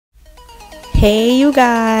Hey you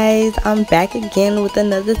guys, I'm back again with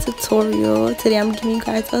another tutorial. Today I'm giving you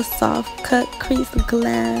guys a soft cut crease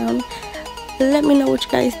glam. Let me know what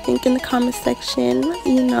you guys think in the comment section.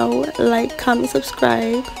 You know, like, comment,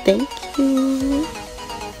 subscribe. Thank you.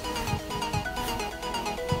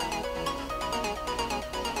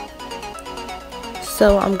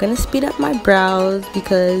 So I'm gonna speed up my brows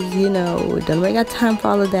because, you know, don't really got time for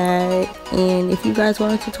all of that. And if you guys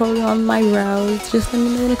want a tutorial on my brows, just let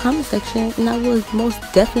me know in the comment section and I will most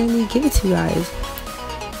definitely give it to you guys.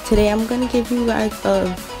 Today I'm gonna give you guys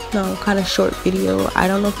a kind of short video. I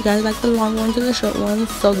don't know if you guys like the long ones or the short ones,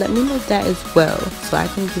 so let me know that as well so I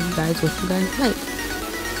can give you guys what you guys like.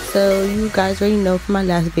 So you guys already know from my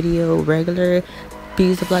last video, regular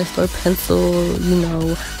Beauty Store pencil, you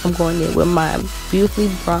know, I'm going in with my beautifully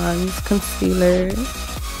bronzed concealer to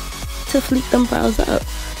fleek them brows up.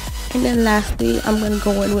 And then lastly, I'm going to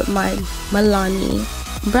go in with my Milani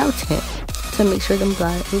brow tint to make sure them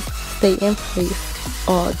brows stay in place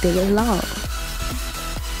all day long.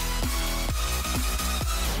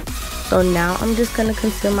 So now I'm just going to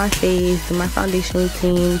conceal my face, do my foundation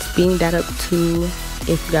routine, speeding that up too.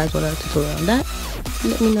 If you guys want a tutorial on that,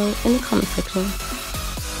 let me know in the comment section.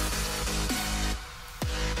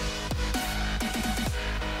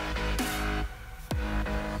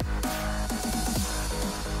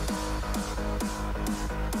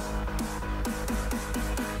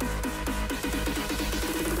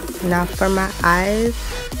 Now for my eyes,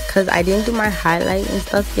 because I didn't do my highlight and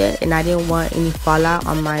stuff yet and I didn't want any fallout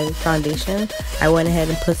on my foundation, I went ahead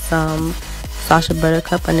and put some Sacha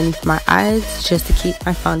Buttercup underneath my eyes just to keep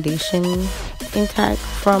my foundation intact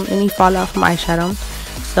from any fallout from eyeshadow.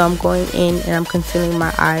 So I'm going in and I'm concealing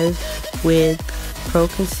my eyes with Pro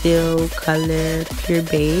Conceal color Pure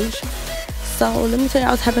Beige. So let me tell you,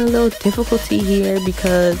 I was having a little difficulty here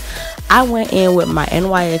because I went in with my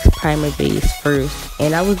NYX primer base first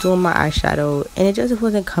and I was doing my eyeshadow and it just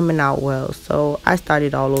wasn't coming out well, so I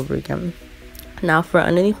started all over again. Now for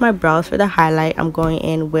underneath my brows for the highlight, I'm going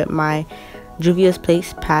in with my Juvias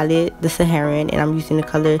Place palette, the Saharan, and I'm using the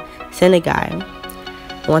color Senegai.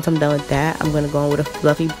 Once I'm done with that, I'm going to go in with a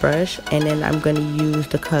fluffy brush and then I'm going to use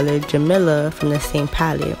the color Jamila from the same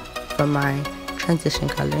palette for my transition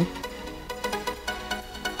color.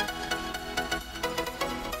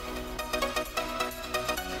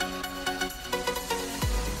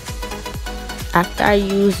 After I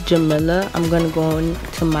use Jamila, I'm going to go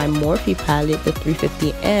into my Morphe palette, the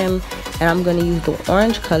 350M, and I'm going to use the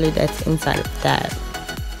orange color that's inside of that.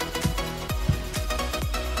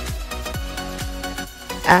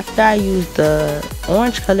 After I use the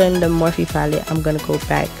orange color in the Morphe palette, I'm going to go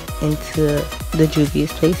back into the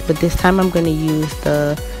Juvias Place, but this time I'm going to use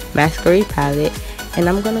the Masquerade palette, and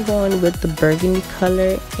I'm going to go in with the Burgundy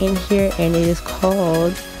color in here, and it is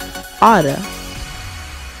called Ada.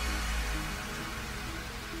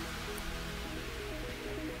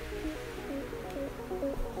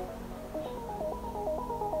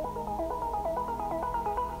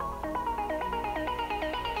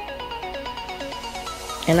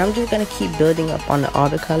 And I'm just going to keep building up on the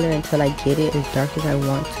Ada color until I get it as dark as I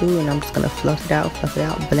want to. And I'm just going to fluff it out,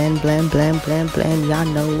 blend, blend, blend, blend, blend. Y'all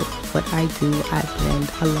know what I do. I blend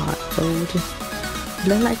a lot. So just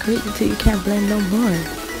blend like crazy until you can't blend no more.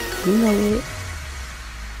 You know it.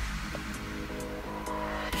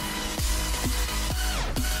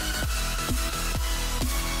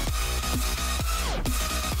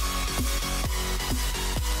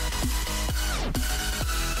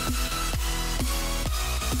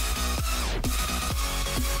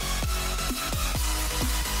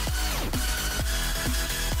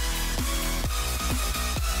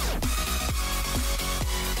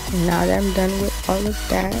 Now that I'm done with all of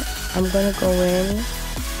that, I'm going to go in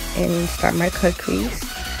and start my cut crease.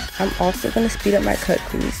 I'm also going to speed up my cut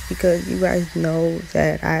crease because you guys know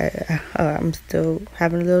that I'm still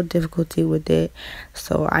having a little difficulty with it.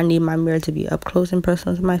 So I need my mirror to be up close and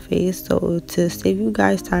personal to my face. So to save you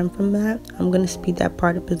guys time from that, I'm going to speed that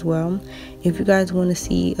part up as well. If you guys want to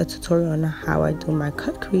see a tutorial on how I do my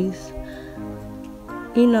cut crease,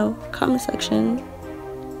 you know, comment section.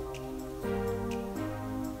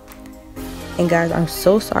 And guys, I'm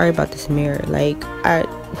so sorry about this mirror. Like, I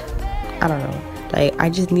don't know. Like, I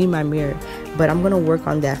just need my mirror. But I'm going to work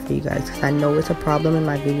on that for you guys because I know it's a problem in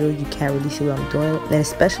my video. You can't really see what I'm doing. And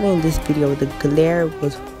especially in this video, the glare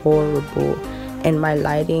was horrible. And my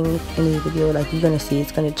lighting in this video, like, you're going to see,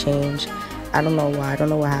 it's going to change. I don't know why. I don't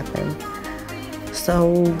know what happened.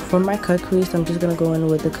 So, for my cut crease, I'm just going to go in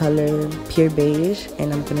with the color Pure Beige.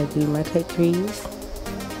 And I'm going to do my cut crease.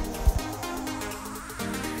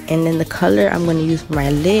 And then the color I'm going to use for my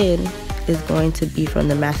lid is going to be from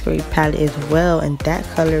the Masquerade palette as well, and that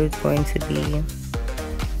color is going to be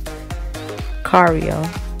Cario.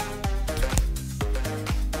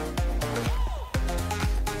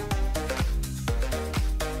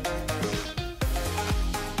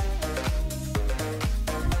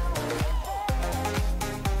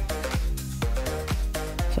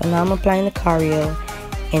 So now I'm applying the Cario,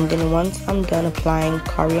 and then once I'm done applying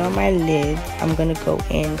Cario on my lid, I'm gonna go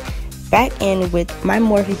back in with my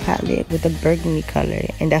Morphe palette with a burgundy color,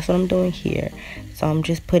 and that's what I'm doing here. So I'm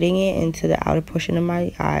just putting it into the outer portion of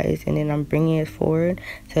my eyes, and then I'm bringing it forward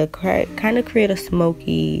to kind of create a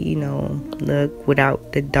smoky, you know, look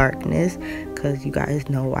without the darkness. Because you guys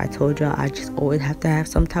know, I told y'all I just always have to have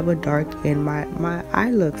some type of dark in my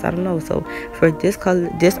eye looks. I don't know. So for this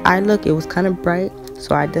color, this eye look, it was kind of bright,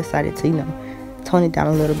 so I decided to, you know, tone it down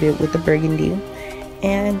a little bit with the burgundy,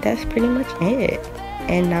 and that's pretty much it.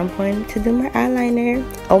 And now I'm going to do my eyeliner.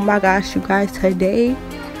 Oh my gosh, you guys, today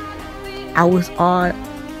I was on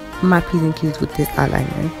my P's and Q's with this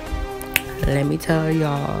eyeliner. Let me tell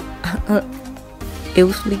y'all, it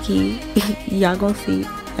was fleeky. Y'all gonna see.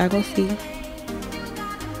 Y'all gonna see.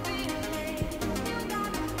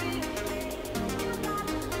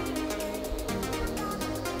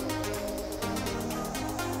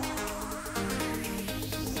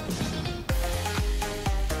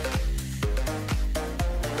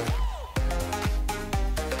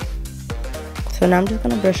 So now I'm just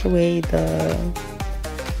going to brush away the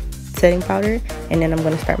setting powder, and then I'm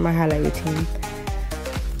going to start my highlight routine.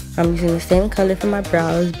 I'm using the same color for my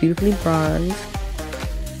brows, beautifully bronze.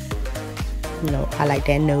 You know, I like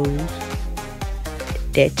that nose,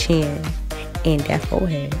 that chin, and that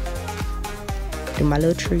forehead. Do my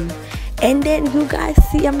little tree. And then you guys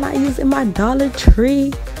see I'm not using my Dollar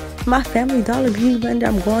Tree, my Family Dollar beauty blender.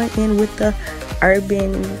 I'm going in with the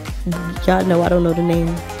Urban, y'all know I don't know the name,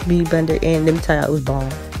 beauty blender, and let me tell y'all, it was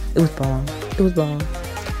bomb. It was bomb. It was bomb.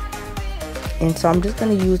 And so I'm just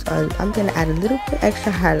gonna use I'm gonna add a little bit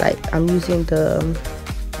extra highlight. I'm using the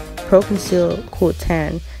Pro Conceal Cool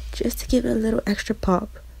Tan just to give it a little extra pop.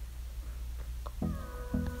 And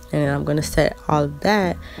then I'm gonna set all of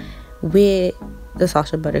that with the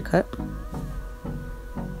Sacha Buttercup.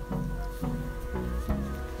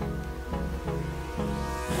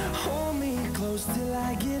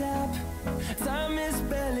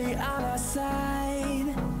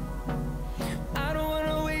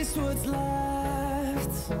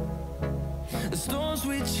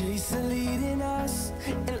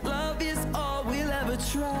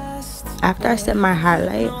 After I set my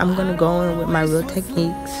highlight, I'm going to go in with my Real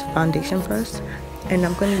Techniques foundation brush, and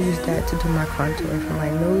I'm going to use that to do my contour for my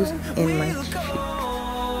nose and my cheeks.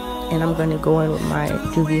 And I'm going to go in with my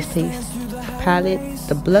Juvias Place palette,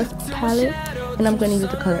 the blush palette, and I'm going to use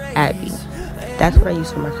the color Abby. That's what I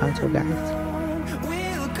use for my contour, guys.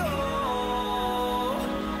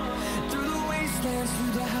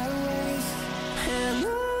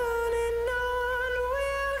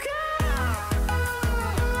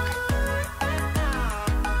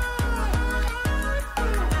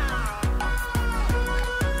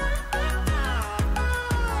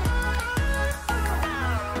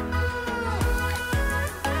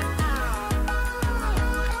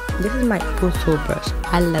 This is my Opal Soul brush.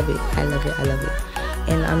 I love it. I love it. I love it.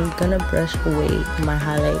 And I'm gonna brush away my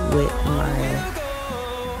highlight with my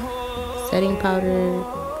setting powder,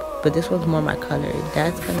 but this one's more my color.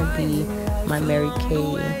 That's gonna be my Mary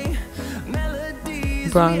Kay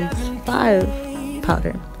Bronze 5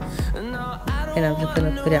 powder. And I'm just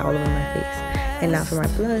gonna put it all over my face. And now for my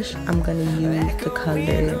blush, I'm gonna use the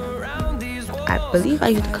color, I believe I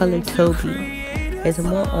used the color Toby. It's a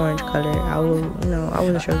more orange color. I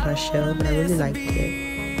wasn't sure it was gonna show, but I really liked it.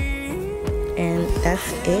 And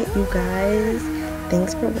that's it, you guys.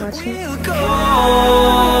 Thanks for watching.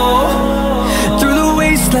 Through the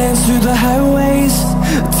wastelands, through the highways,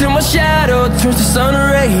 till my shadow turns to sun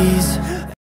rays.